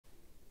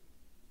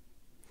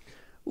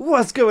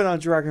What's going on,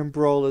 Dragon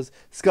Brawlers?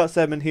 Scott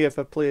Sedman here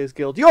for Players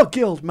Guild, your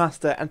guild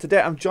master, and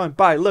today I'm joined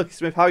by Lucky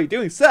Smith. How are you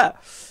doing, sir?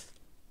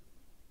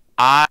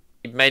 I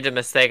made a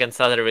mistake and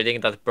started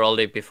reading that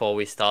Broly before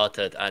we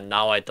started, and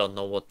now I don't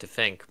know what to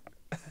think.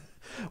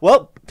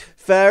 Well,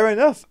 fair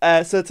enough.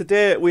 So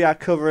today we are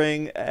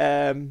covering. We've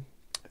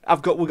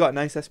got a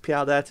nice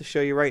SPR there to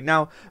show you right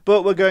now,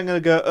 but we're going to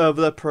go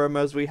over the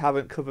promos we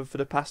haven't covered for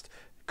the past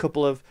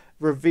couple of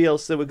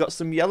reveals. So we've got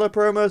some yellow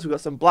promos, we've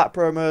got some black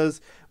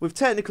promos, we've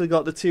technically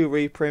got the 2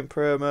 reprint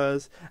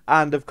promos,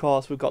 and of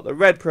course we've got the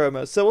red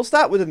promos. So we'll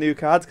start with the new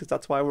cards because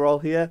that's why we're all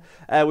here.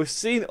 We've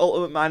seen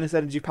Ultimate Minus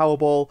Energy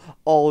Powerball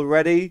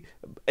already.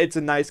 It's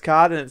a nice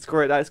card and it's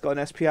great that it's got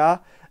an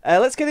SPR.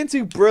 Let's get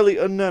into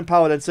Brilliant Unknown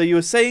Power then. So you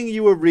were saying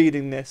you were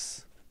reading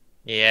this.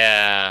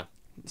 Yeah.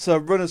 So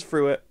run us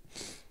through it.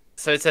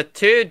 So it's a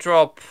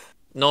 2-drop,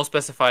 no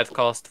specified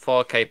cost,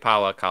 4k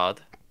power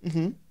card.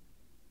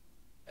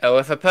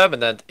 With a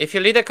permanent, if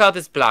your leader card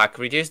is black,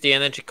 reduce the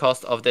energy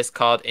cost of this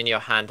card in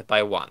your hand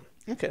by 1.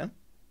 Okay.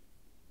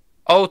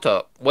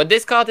 Auto, when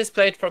this card is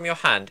played from your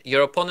hand,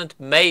 your opponent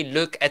may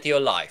look at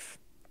your life.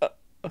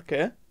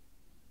 Okay.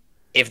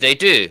 If they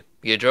do,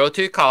 you draw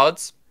 2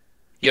 cards.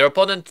 Your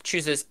opponent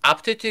chooses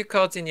up to 2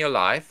 cards in your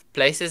life,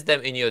 places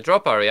them in your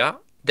drop area,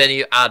 then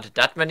you add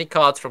that many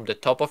cards from the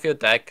top of your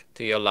deck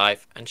to your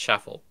life and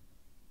shuffle.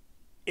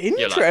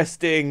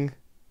 Interesting.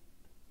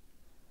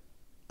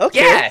 Okay.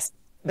 Yes!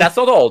 That's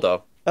not all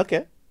though.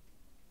 Okay.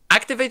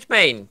 Activate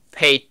main,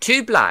 pay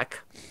 2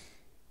 black.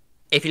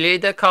 If your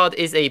leader card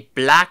is a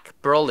black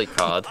Broly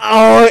card.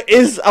 Oh,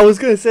 I was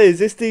going to say, is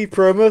this the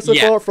promo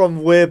support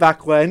from way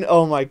back when?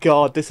 Oh my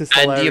god, this is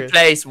hilarious. And you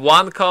place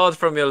 1 card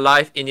from your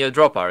life in your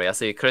drop area,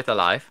 so you crit a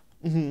life.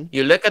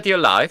 You look at your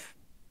life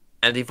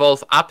and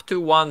evolve up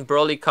to 1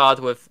 Broly card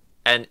with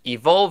an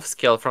evolve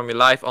skill from your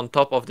life on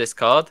top of this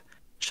card.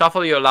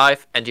 Shuffle your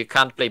life and you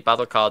can't play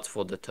battle cards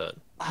for the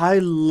turn. I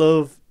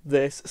love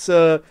this.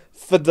 So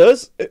for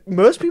those,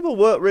 most people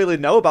won't really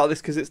know about this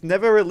because it's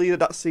never a leader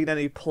that's seen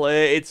any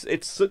play.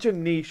 It's such a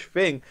niche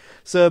thing.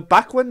 So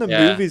back when the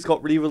movies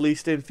got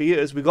re-released in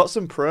theaters, we got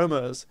some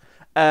promos,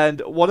 and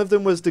one of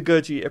them was the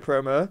Gogeta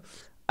promo,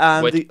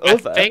 and which the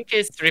other I think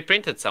is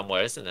reprinted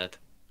somewhere, isn't it?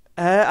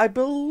 I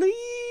believe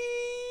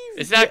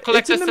is that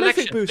collector's it's in the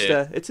selection Mythic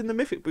booster. too? It's in the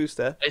Mythic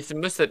booster.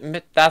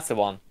 That's the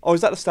one. Or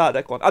is that the start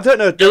deck one? I don't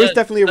know. There is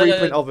definitely a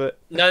reprint of it.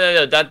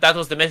 No. That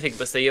was the Mythic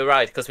booster. You're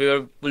right, because we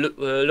were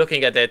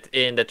looking at it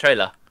in the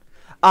trailer.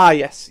 Ah,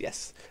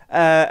 yes.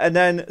 And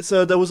then,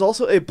 so there was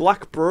also a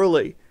Black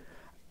Broly.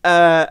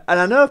 And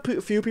I know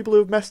a few people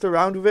who've messed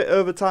around with it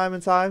over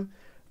time,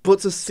 but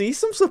to see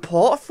some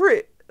support for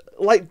it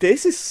like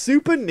this is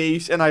super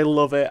niche, and I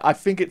love it. I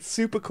think it's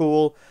super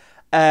cool.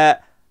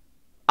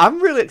 I'm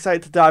really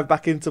excited to dive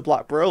back into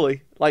Black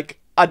Broly.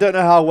 Like, I don't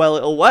know how well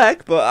it'll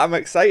work, but I'm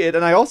excited.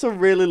 And I also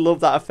really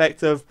love that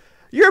effect of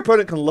your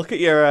opponent can look at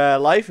your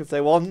life if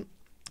they want.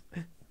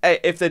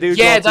 If they do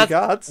draw 2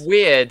 cards.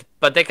 Weird,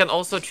 but they can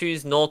also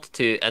choose not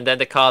to, and then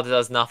the card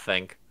does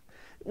nothing.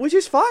 Which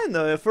is fine,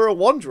 though, for a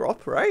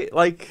 1-drop, right?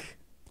 Like,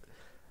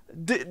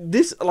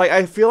 this, like,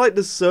 I feel like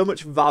there's so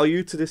much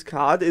value to this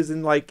card, is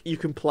in, like, you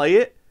can play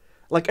it.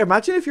 Like,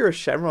 imagine if you're a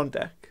Shenron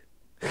deck.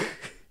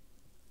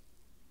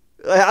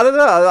 I don't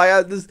know,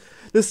 like,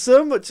 there's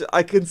so much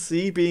I can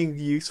see being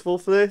useful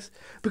for this,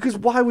 because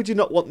why would you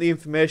not want the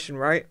information,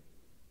 right?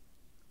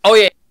 Oh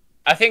yeah,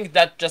 I think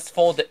that just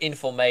for the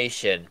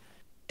information,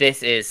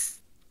 this is...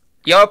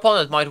 Your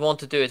opponent might want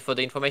to do it for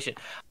the information.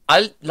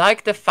 I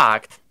like the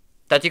fact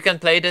that you can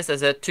play this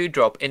as a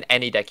 2-drop in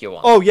any deck you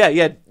want. Oh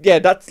yeah,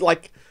 that's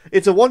like,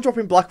 it's a 1-drop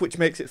in black, which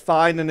makes it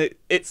fine, and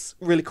it's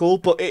really cool,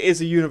 but it is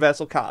a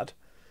universal card.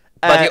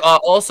 But you are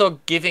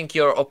also giving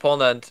your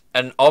opponent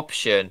an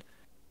option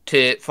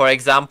to, for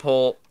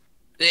example,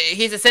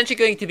 he's essentially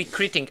going to be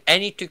critting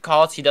any 2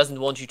 cards he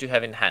doesn't want you to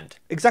have in hand.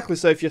 Exactly,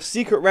 so if you're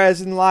secret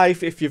rares in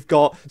life, if you've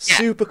got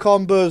super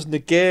combos,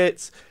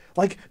 negates,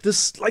 like,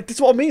 this is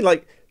what I mean,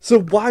 like,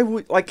 so why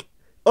would, like,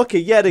 okay,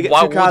 yeah, they get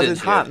 2 cards in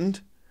hand,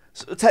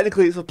 so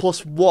technically it's a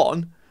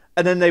 +1,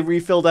 and then they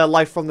refill their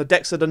life from the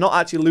deck, so they're not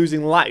actually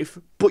losing life,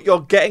 but you're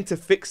getting to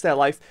fix their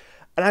life,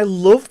 and I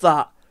love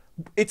that.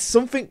 It's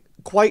something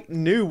quite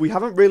new. We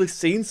haven't really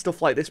seen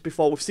stuff like this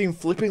before. We've seen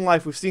flipping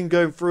life, we've seen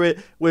going through it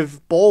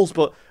with balls,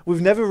 but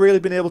we've never really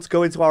been able to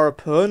go into our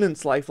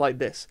opponent's life like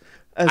this.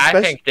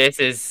 I think this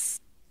is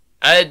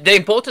the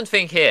important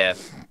thing here,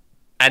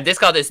 and this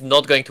card is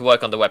not going to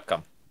work on the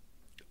webcam.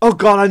 Oh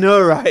god, I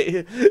know,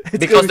 right?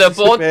 Because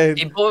the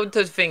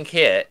important thing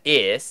here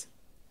is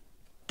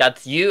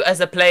that you as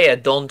a player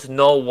don't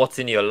know what's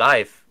in your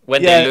life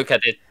when they look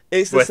at it.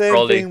 It's the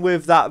same thing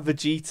with that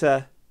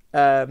Vegeta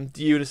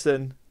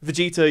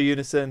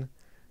Unison.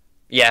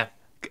 Yeah.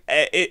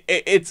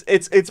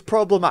 It's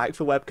problematic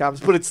for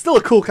webcams, but it's still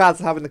a cool card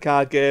to have in the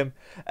card game,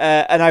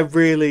 and I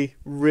really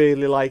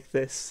like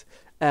this.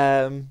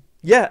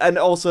 Yeah, and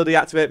also the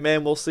activate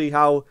main. We'll see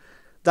how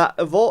that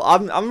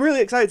evolve. I'm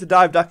really excited to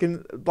dive back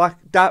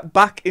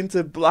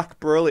into Black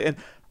Broly, and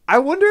I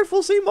wonder if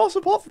we'll see more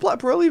support for Black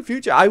Broly in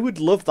future. I would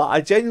love that.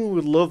 I genuinely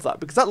would love that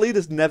because that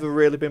leader's never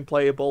really been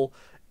playable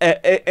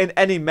in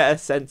any meta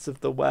sense of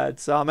the word.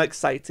 So I'm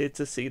excited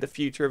to see the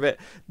future of it.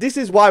 This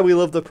is why we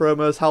love the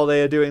promos, how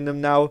they are doing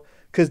them now.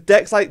 Because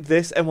decks like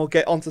this, and we'll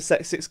get onto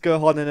Set 6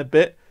 Gohan in a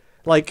bit,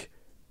 like,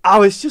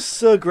 oh, it's just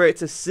so great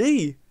to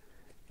see.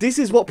 This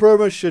is what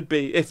promos should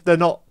be if they're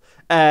not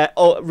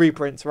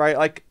reprints, right?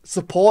 Like,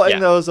 supporting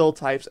those old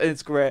types, and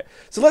it's great.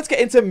 So let's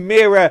get into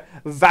Mira,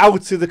 Vow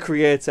to the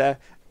Creator.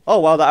 Oh,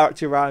 wow, that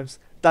actually rhymes.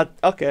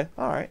 Okay,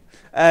 alright.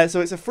 So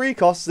it's a free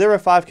cost,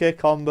 0-5k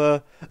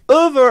combo,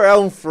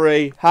 Overwhelm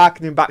free,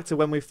 harkening back to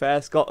when we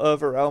first got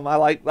Overwhelm. I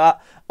like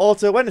that.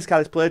 Also, when this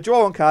card is played,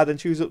 draw one card and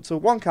choose up to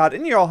one card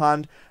in your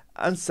hand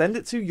and send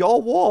it to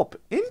your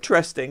warp.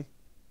 Interesting.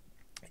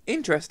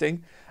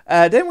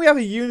 Then we have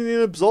a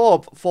Union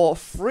Absorb for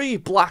free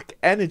black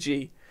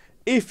energy.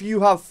 If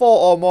you have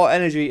 4 or more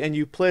energy and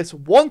you place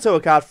one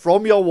Toa card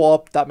from your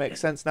warp, that makes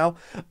sense now,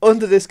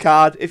 under this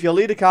card, if your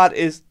leader card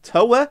is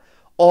Toa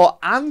or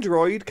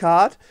Android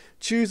card,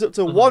 choose up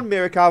to one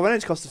mirror card with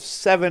energy cost of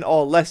 7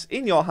 or less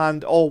in your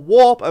hand, or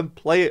warp and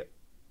play it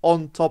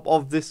on top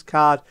of this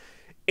card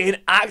in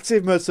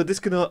active mode. So this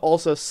can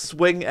also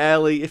swing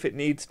early if it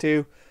needs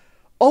to.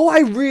 Oh, I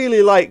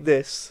really like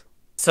this.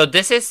 So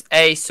this is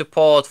a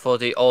support for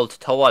the old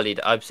Toa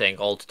leader. I'm saying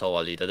old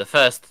Toa leader, the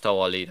first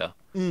Toa leader.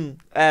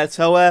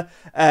 Toa,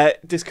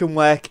 this can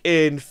work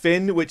in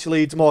Finn, which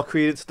leads more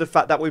credence to the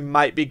fact that we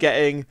might be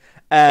getting...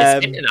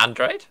 Is Finn an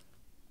android?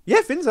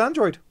 Yeah, Finn's an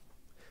android.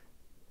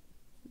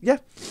 Yeah.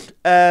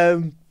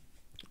 We're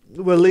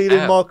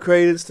leading more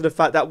credence to the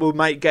fact that we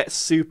might get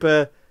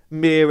Super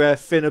Mira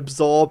Finn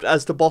absorbed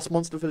as the boss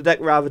monster for the deck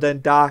rather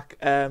than Dark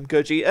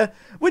Gogeta,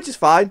 which is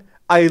fine.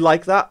 I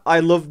like that. I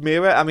love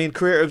Mira. I mean,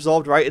 Creator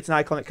Absorbed, right? It's an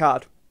iconic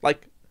card.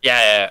 Like,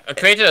 yeah. A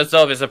Creator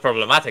Absorb is a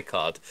problematic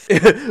card.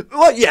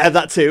 Well, yeah,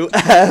 that too.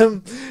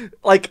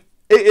 Like,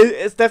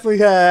 it's definitely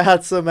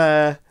had some.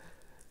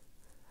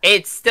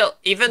 It's still,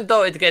 even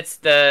though it gets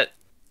the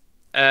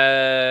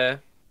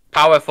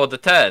power for the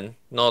turn,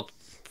 not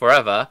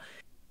forever,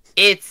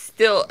 it's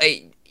still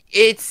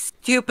it's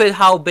stupid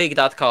how big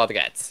that card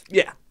gets.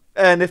 Yeah.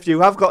 And if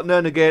you have got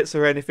no negates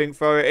or anything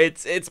for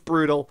it, it's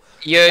brutal.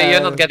 You're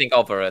not getting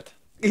over it.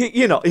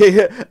 You know,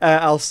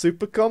 I'll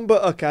super combo.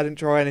 Okay, I didn't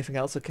draw anything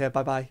else. Okay,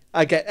 bye.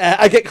 I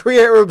get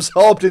Creator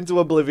Absorbed into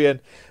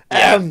Oblivion.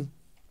 Yeah.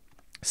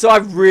 So I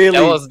really.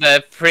 That was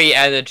the free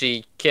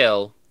energy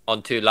kill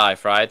on 2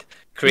 life, right?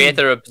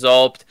 Creator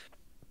Absorbed,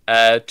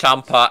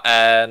 Champa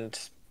and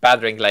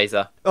Battering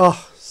Laser.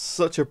 Oh,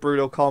 such a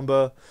brutal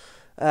combo.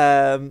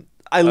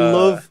 I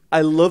love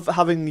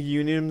having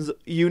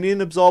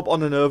Union Absorb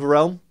on an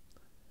Overwhelm.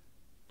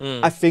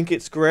 I think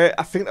it's great.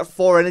 I think that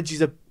 4 energy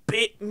is a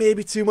bit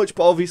maybe too much,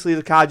 but obviously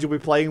the card you'll be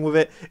playing with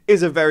it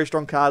is a very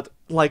strong card.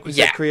 Like we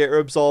said, Creator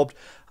Absorbed.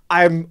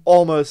 I'm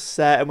almost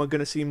certain we're going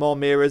to see more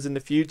mirrors in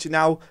the future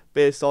now,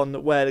 based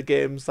on where the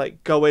game's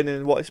like going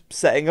and what it's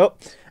setting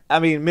up.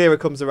 I mean, Mirror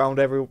comes around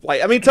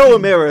Toa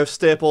Mirror are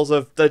staples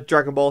of the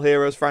Dragon Ball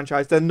Heroes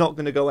franchise. They're not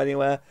going to go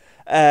anywhere.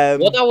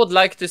 What I would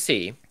like to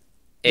see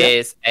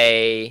is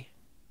a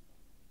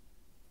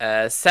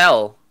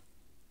Cell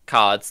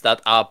cards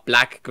that are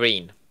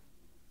black-green.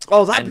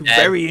 Oh, that'd be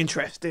very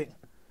interesting.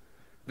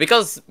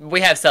 Because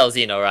we have Cell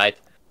Xeno, right?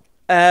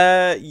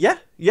 Yeah.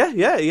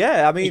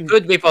 I mean, it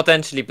could be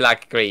potentially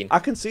black-green. I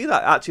can see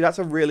that, actually. That's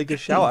a really good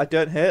shout. I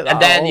don't hate that.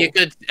 And then you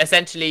could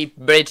essentially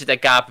bridge the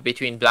gap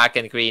between black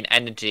and green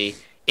energy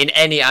in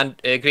any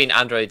green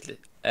android.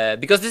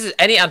 Because this is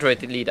any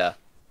android leader.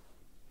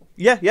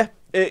 Yeah.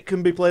 It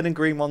can be played in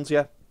green ones,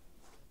 yeah.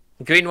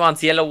 Green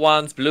ones, yellow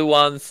ones, blue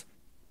ones.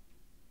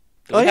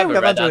 We have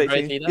Android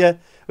 18. Leader? Yeah,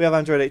 we have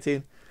Android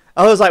 18.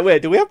 I was like,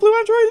 wait, do we have blue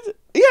Android?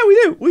 Yeah,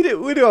 we do.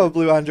 We do have a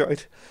blue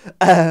Android.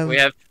 We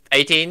have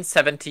 18,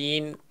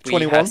 17,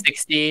 21. We have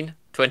 16,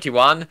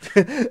 21.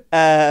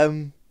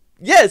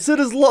 Yeah, so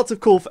there's lots of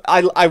cool...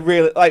 I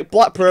really... Like,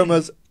 Black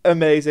Promo's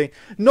amazing.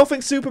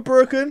 Nothing super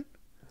broken,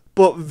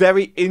 but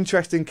very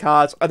interesting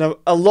cards. And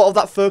a lot of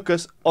that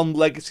focus on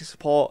legacy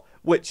support,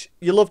 which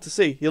you love to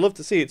see.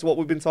 It's what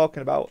we've been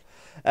talking about.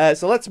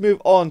 So let's move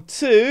on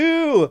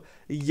to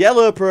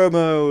yellow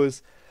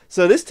promos.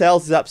 So this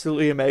Tails is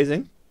absolutely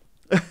amazing.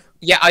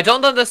 Yeah, I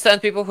don't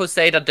understand people who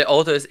say that the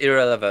auto is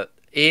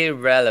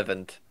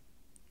irrelevant.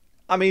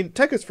 I mean,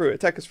 take us through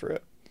it.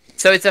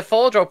 So it's a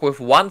 4-drop with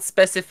 1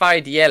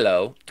 specified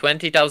yellow,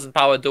 20,000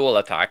 power dual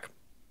attack.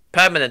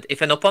 Permanent.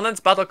 If an opponent's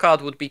battle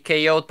card would be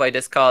KO'd by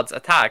this card's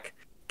attack,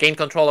 gain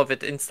control of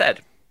it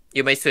instead.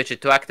 You may switch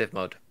it to active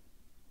mode.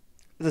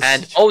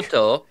 And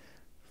auto,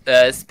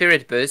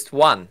 Spirit Boost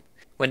 1.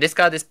 When this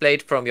card is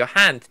played from your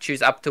hand,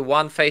 choose up to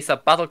 1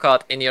 face-up battle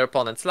card in your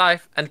opponent's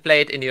life and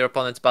play it in your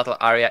opponent's battle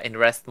area in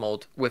rest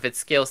mode with its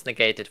skills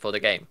negated for the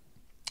game.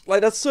 Like,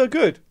 that's so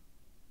good.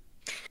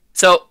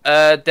 So,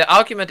 the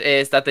argument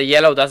is that the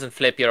yellow doesn't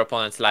flip your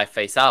opponent's life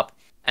face-up,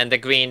 and the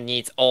green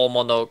needs all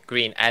mono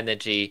green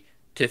energy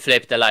to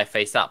flip the life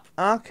face-up.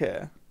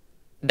 Okay.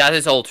 That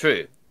is all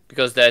true,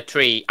 because the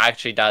tree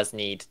actually does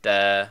need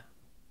the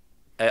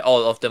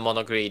all of the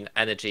mono green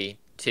energy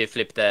to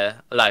flip the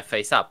life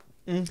face up.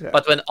 Okay.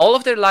 But when all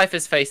of their life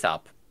is face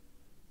up,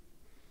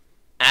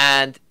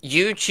 and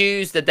you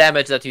choose the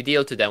damage that you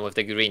deal to them with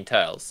the green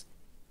tiles,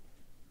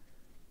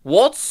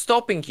 what's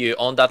stopping you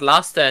on that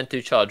last turn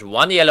to charge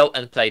 1 yellow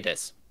and play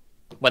this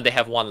when they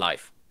have 1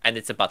 life and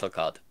it's a battle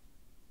card?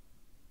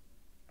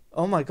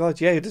 Oh my god,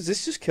 yeah, does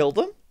this just kill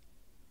them?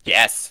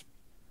 Yes.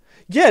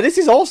 Yeah, this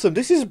is awesome.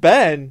 This is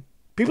Ben.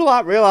 People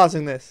aren't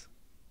realizing this.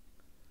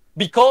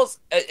 Because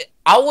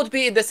I would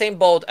be in the same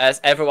boat as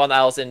everyone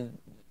else in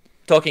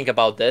talking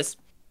about this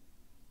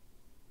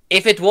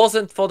if it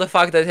wasn't for the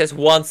fact that it has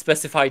 1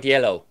 specified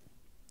yellow.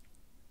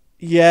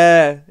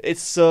 Yeah,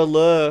 it's so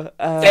low.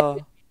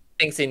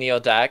 Things in your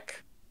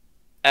deck,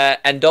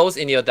 and those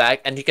in your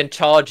deck, and you can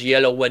charge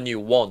yellow when you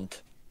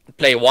want.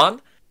 Play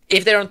 1.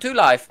 If they're on 2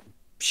 life,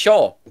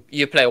 sure,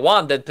 you play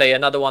 1, then play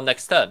another 1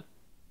 next turn.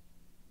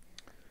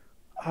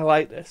 I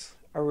like this.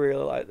 I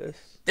really like this.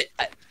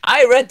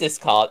 I read this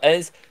card,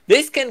 and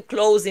this can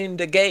close in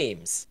the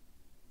games.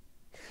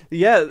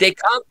 Yeah.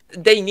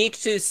 They need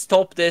to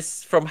stop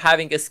this from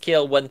having a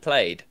skill when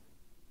played.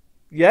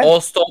 Yeah.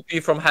 Or stop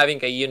you from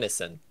having a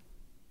unison.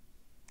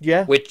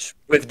 Yeah. Which,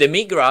 with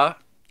Demigra...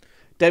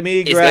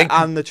 Demigra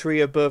and the tree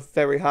are both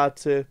very hard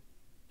to...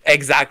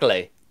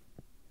 Exactly.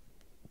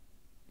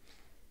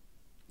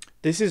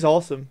 This is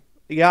awesome.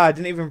 Yeah, I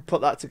didn't even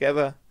put that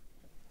together.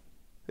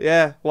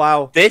 Yeah,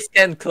 wow. This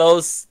can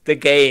close the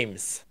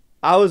games.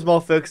 I was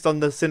more focused on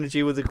the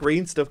synergy with the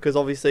green stuff, because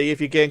obviously if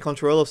you gain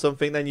control of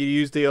something, then you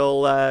use the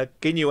old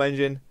Ginyu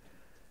engine.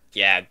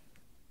 Yeah.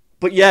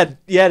 But yeah,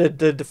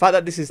 the fact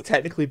that this is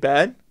technically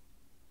Ben.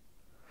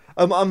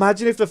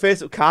 Imagine if the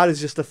face-up card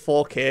is just a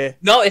 4K.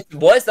 No, it's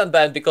worse than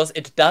Ben because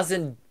it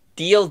doesn't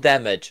deal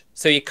damage,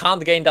 so you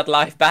can't gain that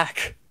life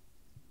back.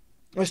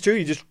 That's true,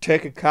 you just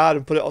take a card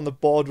and put it on the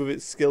board with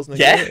its skills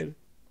negated.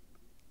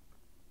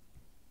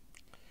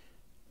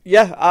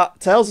 Yeah,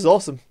 Tails is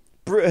awesome.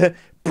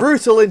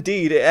 Brutal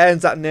indeed, it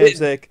earns that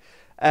namesake.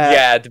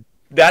 Yeah,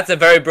 that's a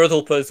very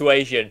brutal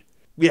persuasion.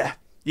 Yeah.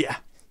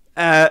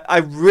 I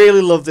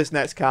really love this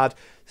next card.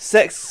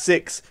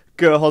 6/6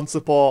 Gohan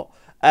support.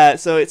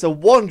 So it's a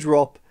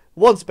 1-drop,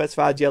 1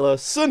 specified yellow,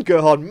 Sun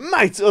Gohan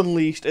Might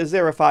Unleashed, a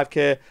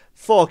 0/5k,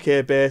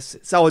 4k base.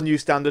 It's our new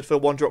standard for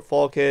 1-drop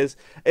 4ks.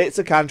 It's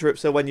a cantrip,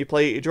 so when you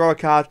play it, you draw a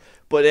card.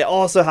 But it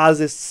also has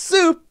this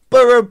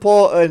super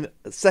important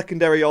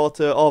secondary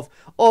auto of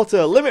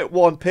auto limit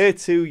 1, pay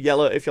 2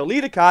 yellow. If your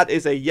leader card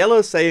is a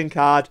yellow Saiyan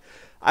card,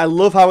 I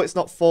love how it's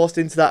not forced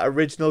into that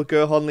original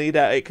Gohan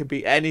leader. It could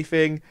be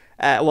anything,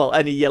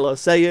 any yellow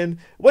Saiyan.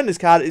 When this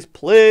card is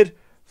played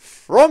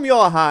from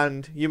your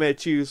hand, you may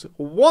choose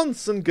 1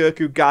 Son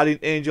Goku Guardian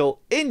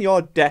Angel in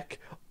your deck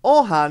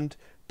or hand,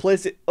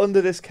 place it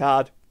under this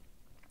card.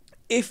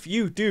 If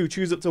you do,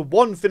 choose up to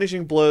 1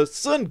 Finishing Blow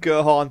Son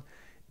Gohan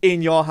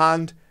in your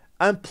hand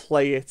and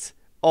play it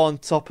on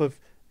top of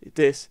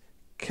this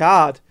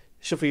card.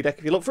 Shuffle your deck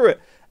if you look through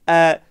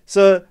it.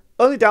 So,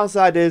 only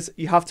downside is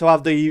you have to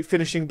have the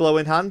Finishing Blow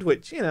in hand,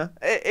 which, you know,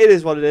 it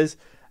is what it is.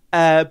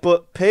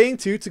 But paying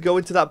 2 to go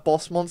into that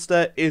boss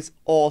monster is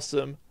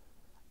awesome.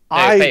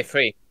 No, you pay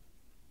 3.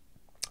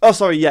 Oh,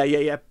 sorry,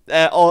 yeah.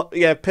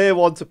 Pay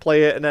 1 to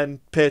play it and then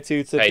pay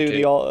 2 to do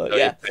the auto. No,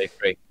 yeah. you pay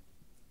 3.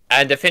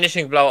 And the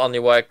finishing blow only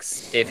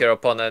works if your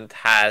opponent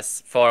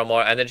has 4 or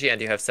more energy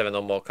and you have 7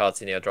 or more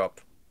cards in your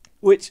drop.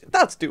 Which,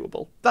 that's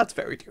doable. That's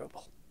very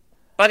doable.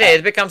 But yeah,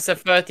 it becomes a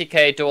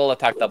 30k dual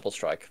attack double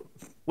strike.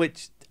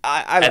 Which,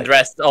 I like. And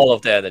rest all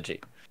of the energy.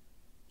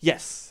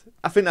 Yes.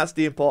 I think that's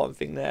the important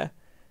thing there.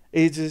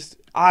 It's just...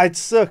 it's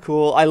so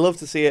cool. I love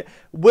to see it.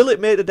 Will it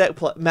make the deck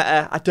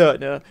meta? I don't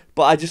know.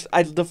 But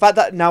the fact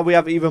that now we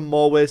have even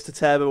more ways to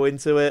turbo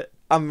into it,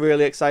 I'm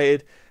really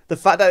excited. The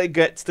fact that it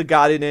gets the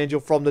Guardian Angel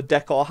from the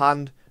deck or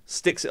hand,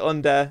 sticks it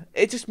under,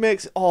 it just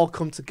makes it all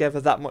come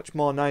together that much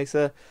more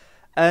nicer.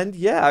 And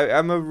yeah,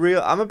 I'm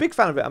a big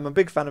fan of it. I'm a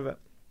big fan of it.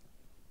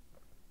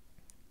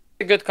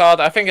 A good card.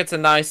 I think it's a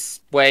nice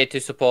way to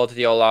support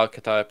the all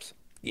archetypes.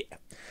 Yeah.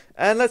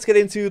 And let's get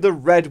into the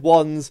red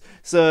ones.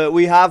 So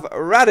we have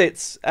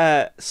Raditz,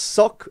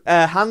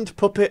 Hand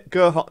Puppet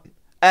Gohan.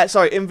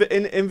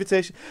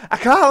 Invitation. I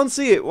can't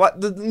unsee it. What?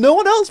 No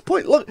one else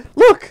point.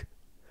 Look.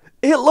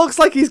 It looks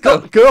like he's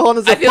got Gohan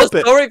as a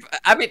puppet. Sorry.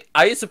 I mean,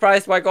 are you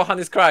surprised why Gohan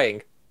is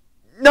crying?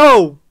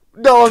 No,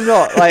 I'm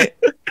not. Like,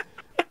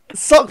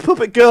 Sock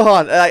Puppet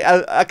Gohan.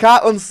 I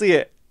can't unsee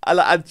it.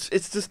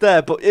 It's just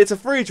there, but it's a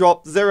free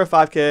drop,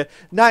 0/5k,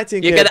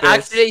 19k. You can base.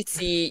 actually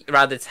see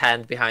Raditz's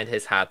hand behind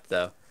his hat,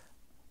 though.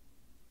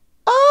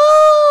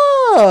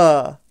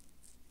 Ah,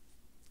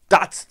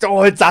 that's.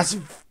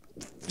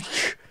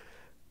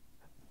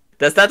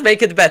 Does that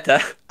make it better?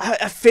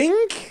 I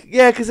think,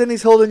 yeah, because then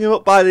he's holding him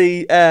up by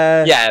the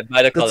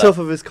by the collar. tuft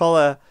of his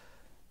collar.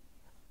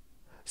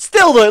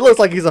 Still, though, it looks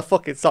like he's a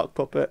fucking sock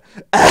puppet.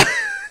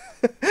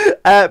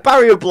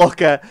 Barrier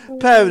blocker,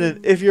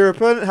 permanent. If your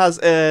opponent has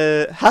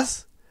a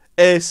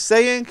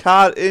Saiyan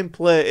card in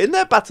play in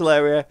their battle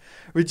area,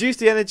 reduce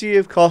the energy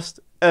of cost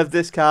of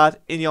this card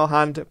in your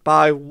hand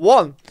by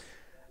 1.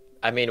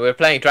 I mean, we're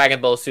playing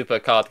Dragon Ball Super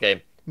card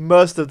game.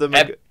 Most of them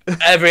are good.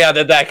 Every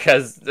other deck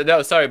has...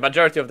 No, sorry,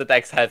 majority of the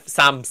decks have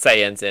some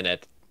Saiyans in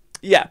it.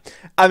 Yeah,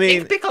 I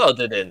mean... Piccolo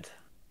didn't.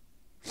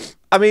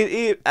 I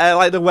mean,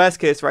 like the worst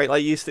case, right?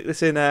 Like you stick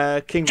this in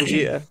King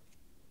Vegeta.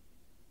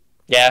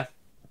 Yeah.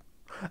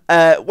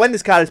 When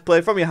this card is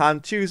played from your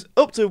hand, choose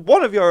up to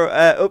one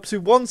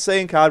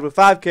Saiyan card with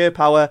 5k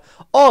power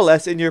or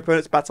less in your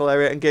opponent's battle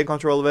area and gain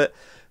control of it.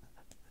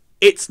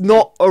 It's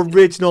not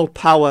original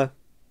power.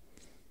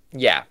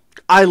 Yeah.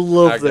 I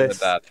love agree this. with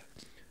that.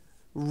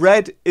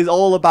 Red is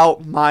all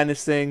about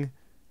minusing,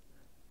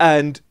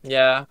 and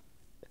Yeah.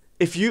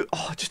 if you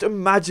just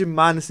imagine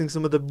minusing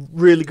some of the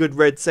really good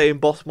red Saiyan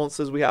boss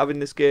monsters we have in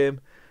this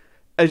game,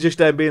 and just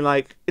then being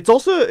like, it's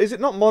also, is it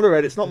not mono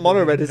red? It's not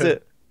mono red, is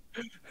it?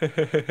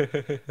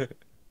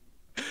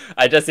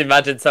 I just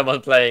imagine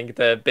someone playing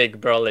the Big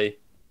Broly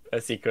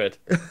secret.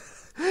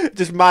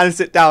 Just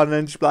minus it down and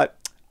then just be like,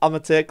 I'm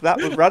gonna take that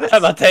with Raditz.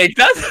 I'm gonna take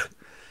that.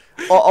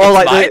 Or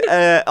like mine.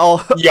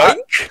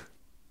 Yoink.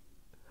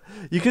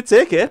 You could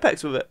take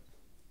Apex with it.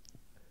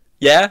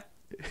 Yeah.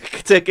 You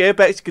could take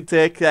Apex. You could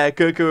take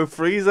Goku and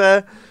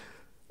Frieza.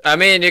 I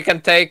mean, you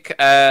can take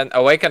an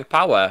Awakened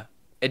Power.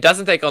 It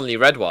doesn't take only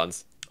red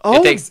ones.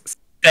 Oh. It takes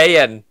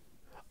Saiyan.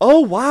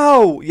 Oh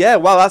wow! Yeah,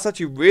 wow, that's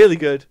actually really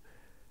good.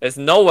 There's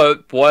no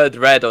word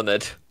red on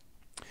it.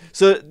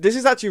 So this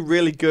is actually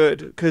really good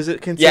because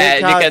it can Yeah,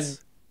 take cards. you can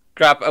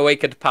grab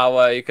Awakened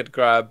Power. You could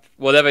grab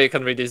whatever you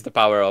can reduce the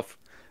power of.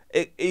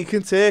 You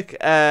can take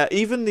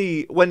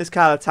even when this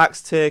card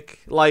attacks take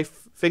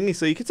life thingy,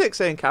 so you can take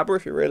Saiyan Cabra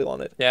if you really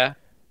want it. Yeah.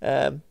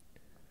 And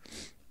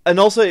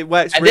also it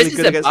works And really this is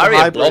good a against the barrier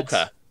hybrids.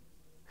 blocker.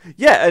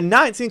 Yeah, a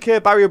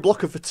 19k barrier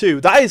blocker for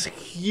 2. That is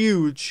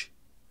huge.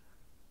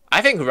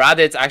 I think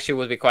Raditz actually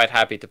would be quite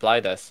happy to play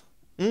this.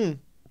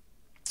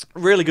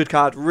 Really good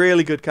card.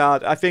 Really good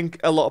card. I think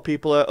a lot of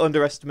people are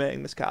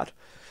underestimating this card.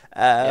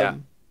 Yeah.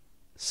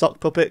 Sock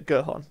Puppet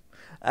Gohan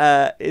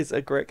is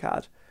a great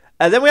card.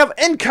 And then we have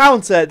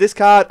Encounter. This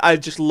card I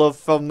just love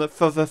from the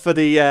for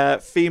the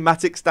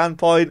thematic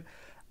standpoint.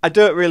 I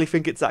don't really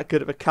think it's that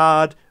good of a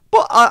card,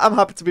 but I'm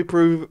happy to be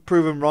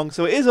proven wrong.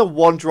 So it is a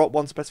 1-drop,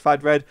 1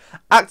 specified red.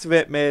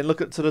 Activate main. Look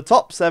at to the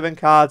top 7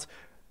 cards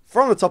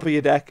from the top of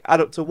your deck.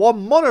 Add up to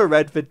 1 mono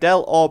red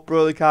Videl or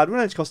Broly card with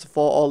an edge cost of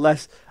 4 or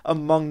less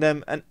among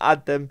them, and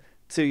add them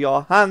to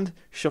your hand.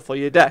 Shuffle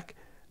your deck.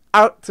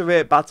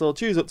 Activate battle.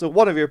 Choose up to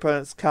one of your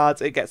opponent's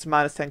cards. It gets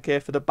minus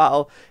 10k for the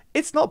battle.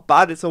 It's not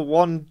bad. It's a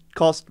 1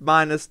 cost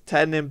minus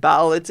 10 in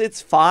battle.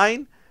 It's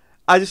fine.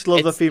 I just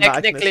love the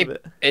thematicness of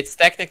it. It's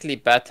technically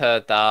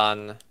better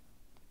than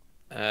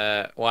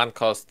 1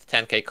 cost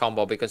 10k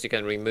combo because you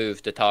can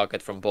remove the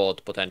target from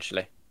board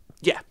potentially.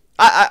 Yeah,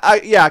 I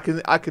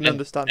can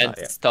understand and that.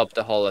 Yeah. Stop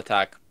the whole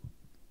attack.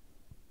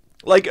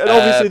 Like, and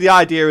obviously the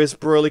idea is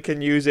Broly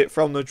can use it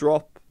from the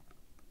drop.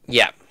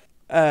 Yeah.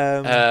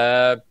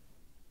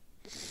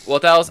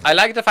 What else? I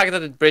like the fact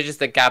that it bridges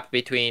the gap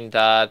between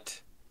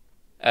that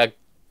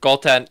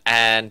Goten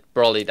and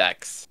Broly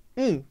decks.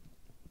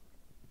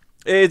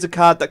 It is a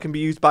card that can be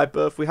used by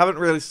both. We haven't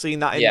really seen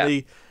that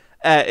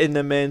in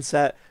the main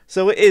set,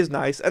 so it is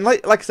nice. And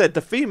like I said, the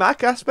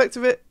thematic aspect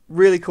of it,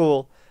 really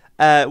cool.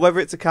 Whether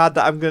it's a card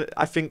that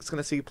I think is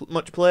gonna see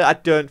much play, I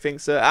don't think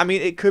so. I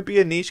mean, it could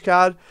be a niche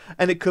card,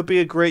 and it could be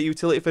a great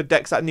utility for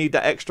decks that need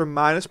that extra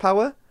minus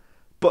power.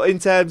 But in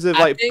terms of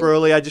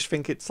Broly, I just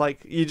think it's like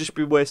you just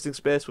be wasting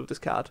space with this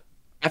card.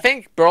 I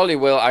think Broly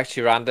will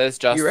actually run this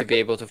just to be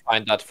able to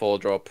find that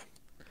 4-drop.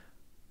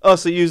 Oh,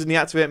 so using the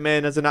activate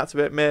main as an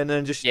activate main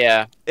and just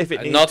if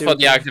it needs not to. For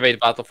the activate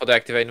battle, for the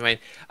activate main.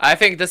 I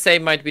think the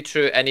same might be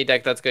true any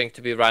deck that's going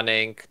to be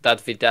running that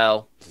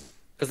Videl,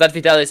 because that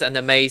Videl is an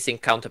amazing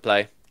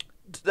counterplay.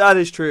 That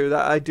is true.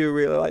 That I do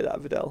really like that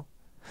Videl.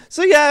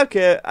 So yeah,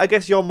 okay. I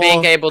guess you're more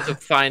being able to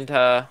find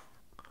her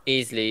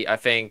easily. I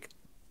think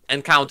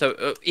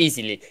encounter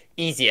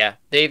easier.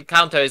 The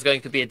counter is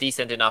going to be a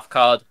decent enough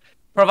card,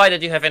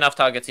 provided you have enough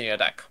targets in your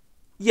deck.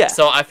 Yeah.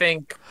 So I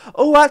think.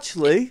 Oh,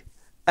 actually.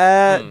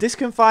 This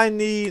can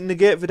find the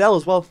negate Videl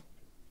as well.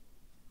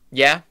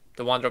 Yeah,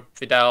 the 1-drop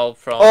Videl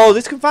from. Oh,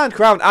 this can find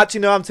Crown.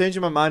 Actually, no, I'm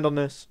changing my mind on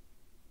this.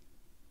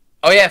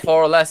 Oh yeah, 4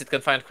 or less, it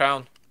can find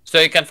Crown. So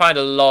you can find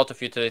a lot of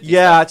utility.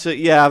 Yeah, actually,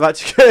 yeah,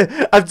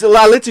 I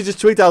literally just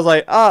tweeted. I was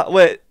like,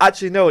 wait,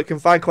 actually, no, it can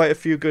find quite a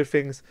few good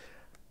things.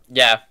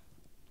 Yeah.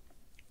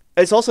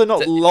 It's also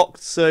not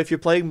locked, so if you're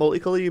playing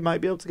multicolor, you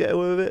might be able to get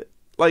away with it.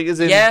 Like,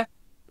 as in,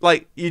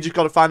 like you just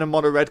got to find a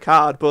mono red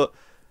card, but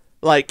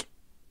like.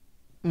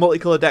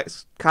 Multicolor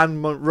decks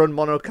can run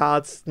mono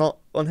cards, not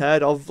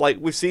unheard of. Like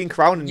we've seen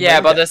Crown.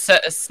 In but the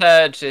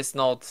Surge is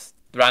not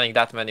running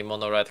that many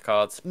mono red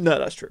cards. No,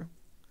 that's true.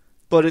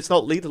 But it's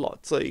not lead a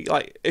lot. So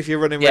like if you're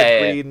running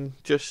red green,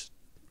 just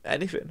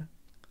anything.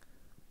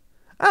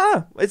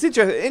 It's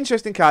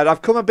interesting card.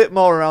 I've come a bit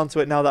more around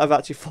to it now that I've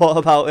actually thought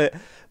about it.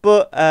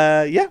 But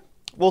yeah,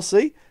 we'll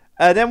see.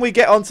 Then we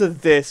get onto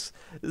this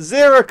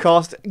 0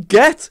 cost.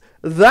 Get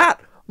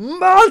that.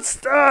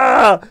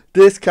 Monster!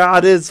 This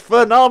card is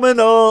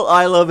phenomenal.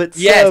 I love it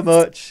so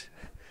much.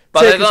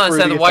 But I don't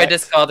understand why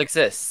this card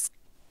exists.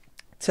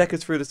 Take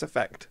us through this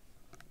effect.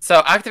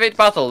 So, activate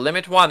battle,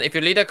 limit 1. If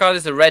your leader card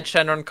is a red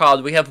Shenron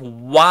card, we have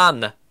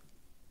one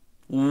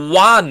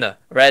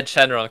red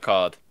Shenron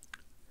card.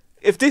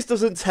 If this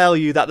doesn't tell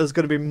you that there's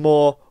going to be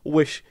more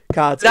Wish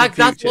cards in future...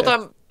 That's what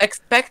I'm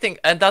expecting,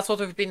 and that's what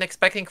we've been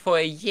expecting for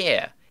a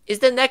year. Is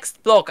the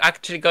next block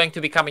actually going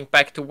to be coming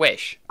back to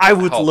Wish? I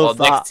would love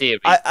that. Next series?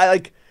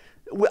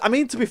 I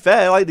mean, to be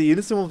fair, like the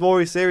Unison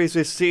Warrior series,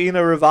 we've seen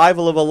a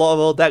revival of a lot of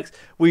old decks.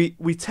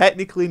 We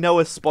technically know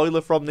a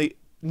spoiler from the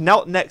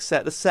not next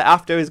set. The set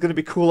after is going to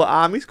be Cooler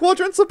Army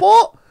Squadron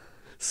support.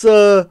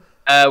 So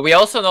we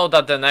also know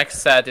that the next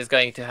set is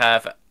going to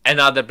have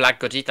another Black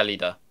Gogeta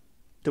leader.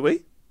 Do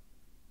we?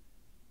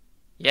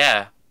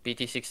 Yeah,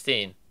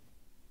 BT16.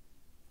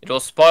 It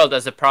was spoiled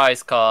as a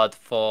prize card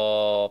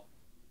for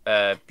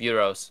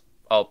Euros.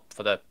 Oh,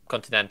 for the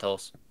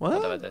Continentals. What?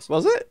 Whatever it is.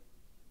 Was it?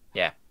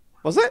 Yeah.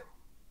 Was it?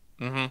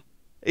 Mm-hmm. Are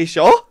you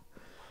sure?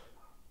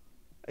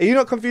 Are you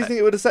not confusing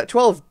it with a set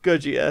 12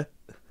 Gogeta?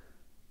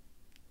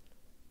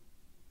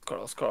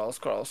 Scroll.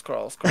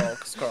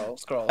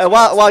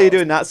 While you're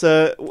doing that,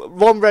 so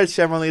one red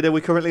Shenron leader.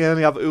 We currently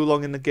only have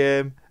Oolong in the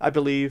game, I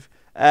believe.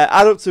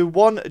 Add up to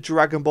one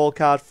Dragon Ball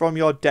card from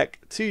your deck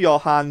to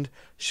your hand.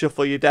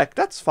 Shuffle your deck.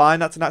 That's fine.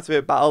 That's an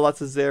activate battle.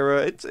 That's a 0.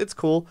 It's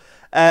cool.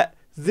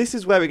 This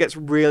is where it gets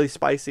really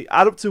spicy.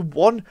 Add up to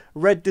one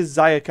red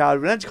Desire card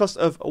with an energy cost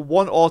of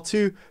 1 or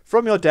 2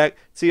 from your deck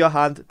to your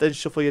hand. Then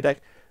shuffle your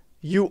deck.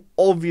 You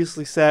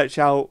obviously search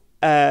out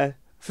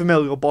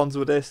familial bonds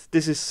with this.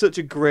 This is such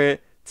a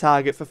great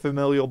target for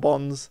familial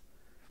bonds.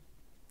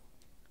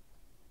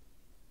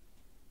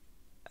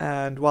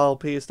 And while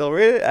P is still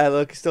reading,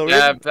 look, he's still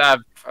reading.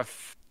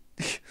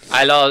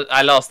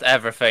 I lost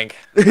everything.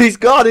 He's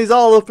gone. He's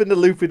all up in the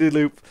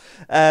loopity-loop.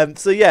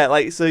 So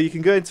yeah, so you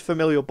can go into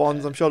familial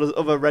bonds. I'm sure there's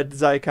other red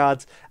Desire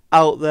cards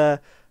out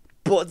there,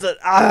 but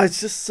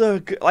it's just so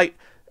good. Like,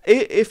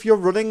 if you're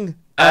running,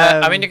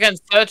 I mean, you can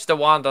search the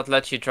one that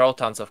lets you draw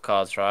tons of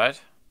cards, right?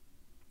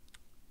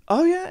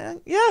 Oh yeah.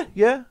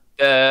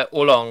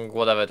 Oolong,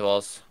 whatever it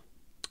was.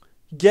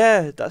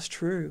 Yeah, that's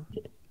true.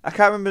 I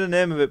can't remember the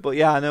name of it, but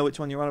yeah, I know which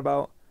one you're on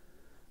about.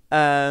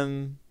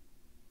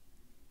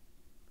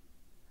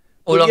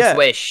 Oolong's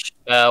Wish.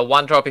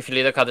 1 drop if your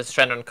leader card is a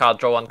Shenron card,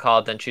 draw 1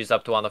 card, then choose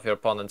up to one of your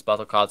opponent's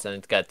battle cards and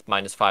it gets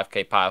minus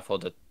 5k power for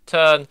the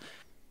turn.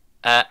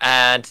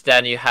 And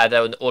then you had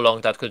an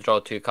Oolong that could draw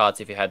 2 cards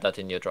if you had that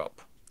in your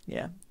drop.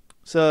 Yeah.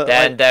 So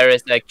then there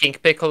is the King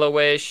Piccolo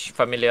Wish,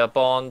 Familiar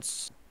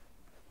Bonds,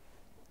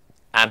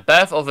 and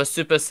Birth of a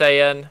Super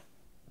Saiyan.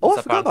 Oh,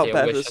 I forgot about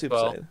Birth of a Super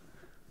Saiyan.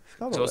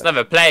 It was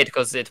never played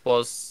because it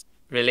was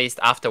released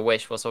after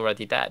Wish was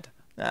already dead.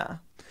 Yeah.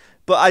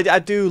 But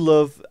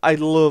I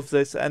love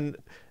this, and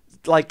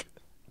like,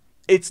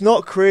 it's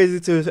not crazy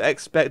to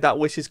expect that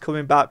Wish is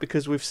coming back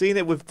because we've seen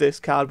it with this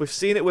card, we've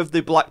seen it with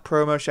the black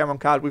promo Shenron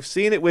card, we've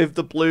seen it with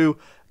the blue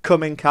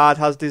coming card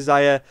has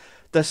Desire.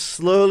 They're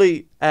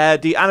slowly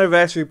the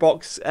anniversary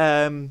box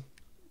from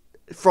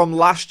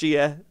last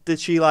year, the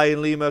Chile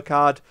and Limo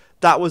card,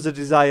 that was a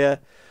Desire.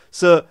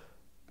 So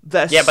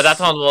yeah, but that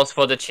one was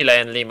for the Chile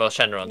and Limo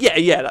Shenron.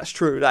 Yeah, that's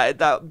true.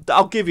 That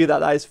I'll give you that.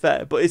 That is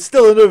fair, but it's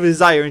still another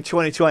Desire in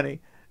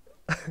 2020,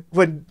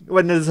 when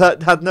there's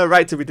had no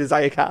right to be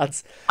Desire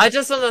cards. I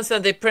just don't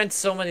understand. They print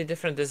so many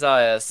different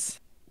Desires.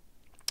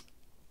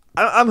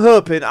 I'm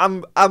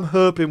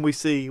hoping we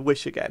see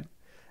Wish again,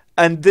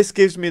 and this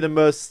gives me the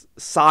most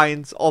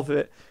signs of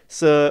it.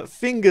 So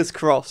fingers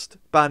crossed,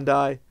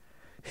 Bandai.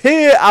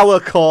 Hear our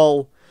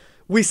call.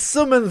 We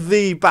summon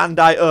thee,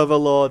 Bandai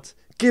Overlord.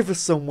 Give us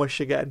some Wish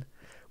again.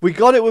 We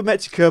got it with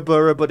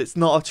Mechikobura, but it's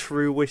not a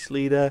true Wish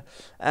leader.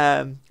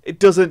 It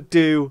doesn't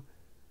do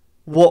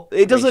what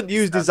it doesn't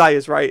use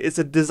desires, right? It's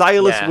a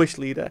desireless Wish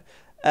leader.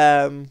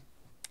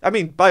 I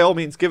mean, by all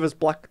means, give us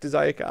black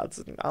Desire cards,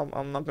 and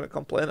I'm not going to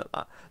complain at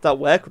that. That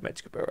work with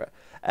Mechikobura.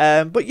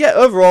 But yeah,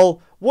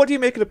 overall, what do you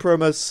make of the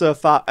promos so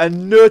far? A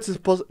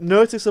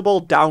noticeable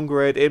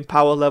downgrade in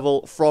power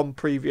level from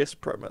previous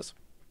promos.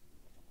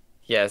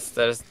 Yes,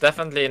 there's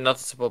definitely a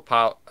noticeable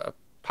power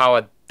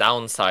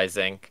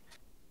downsizing,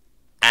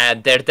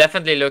 and they're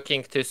definitely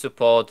looking to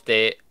support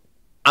the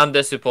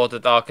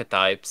under-supported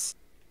archetypes.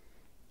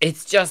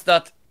 It's just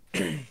that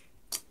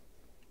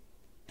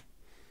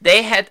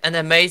they had an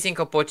amazing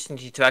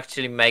opportunity to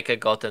actually make a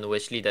Goten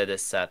Wish leader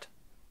this set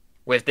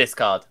with this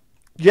card.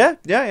 Yeah,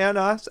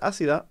 no, I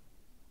see that.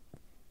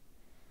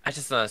 I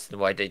just don't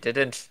understand why they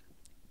didn't.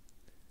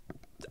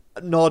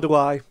 Nor do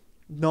I.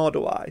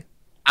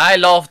 I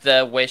love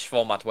the Wish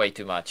format way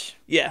too much.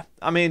 Yeah,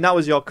 I mean, that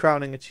was your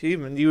crowning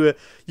achievement. You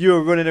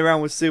were running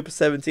around with Super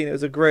 17. It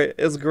was a great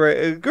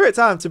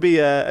time to be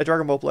a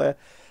Dragon Ball player.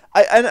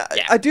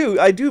 I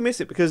do miss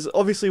it because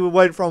obviously we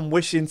went from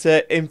Wish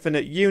into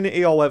Infinite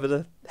Unity, or whatever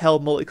the hell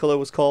multicolor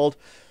was called,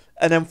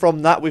 and then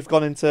from that we've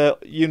gone into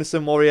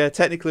Unison Warrior.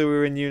 Technically we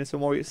were in Unison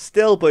Warrior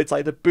still, but it's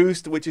like the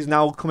boost, which is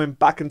now coming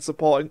back and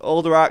supporting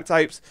older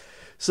archetypes.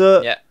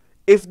 So yeah,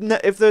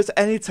 if there's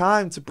any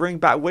time to bring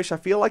back Wish, I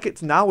feel like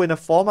it's now in a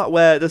format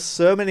where there's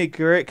so many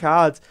great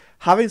cards.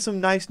 Having some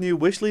nice new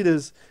Wish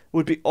leaders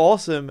would be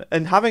awesome,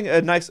 and having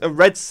a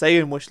red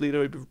Saiyan Wish leader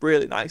would be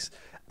really nice.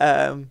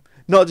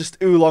 Not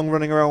just Oolong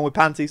running around with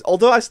panties.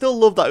 Although I still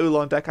love that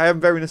Oolong deck. I am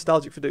very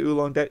nostalgic for the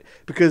Oolong deck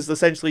because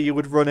essentially you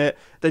would run it,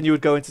 then you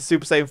would go into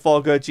Super Saiyan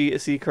 4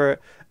 Gogeta Secret,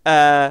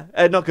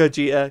 not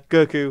Gogeta,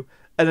 Goku,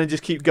 and then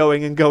just keep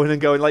going and going and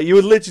going. Like you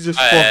would literally just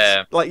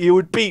like you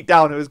would beat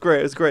down. It was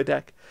great. It was a great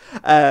deck.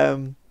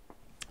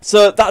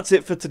 So that's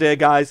it for today,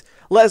 guys.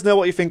 Let us know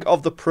what you think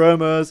of the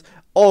promos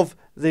of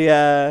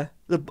the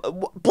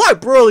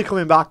Black Broly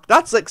coming back.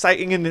 That's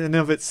exciting in and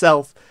of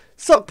itself.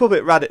 Sock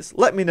Puppet Raditz,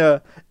 let me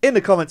know in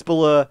the comments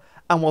below,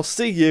 and we'll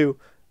see you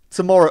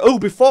tomorrow. Oh,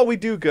 before we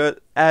do go,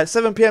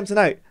 7 PM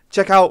tonight,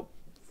 check out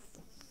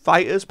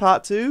Fighters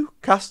Part 2,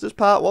 Casters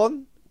Part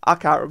 1. I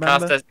can't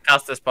remember.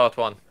 Casters Part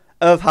 1.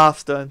 Of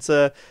Hearthstone.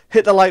 So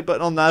hit the like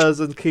button on those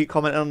and keep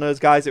commenting on those,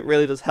 guys. It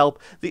really does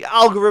help. The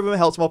algorithm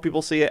helps more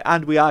people see it,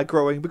 and we are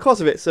growing because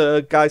of it.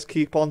 So guys,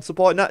 keep on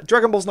supporting that.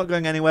 Dragon Ball's not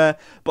going anywhere,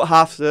 but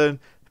Hearthstone,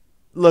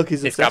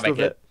 Loki's obsessed with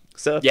it.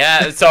 So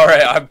yeah,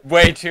 sorry, I'm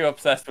way too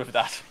obsessed with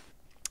that.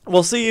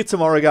 We'll see you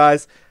tomorrow,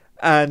 guys,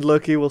 and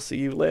Loki, we'll see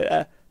you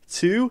later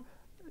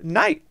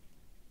tonight.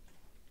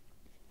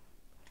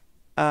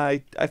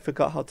 I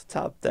forgot how to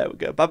tab. There we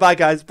go. Bye-bye,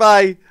 guys.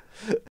 Bye.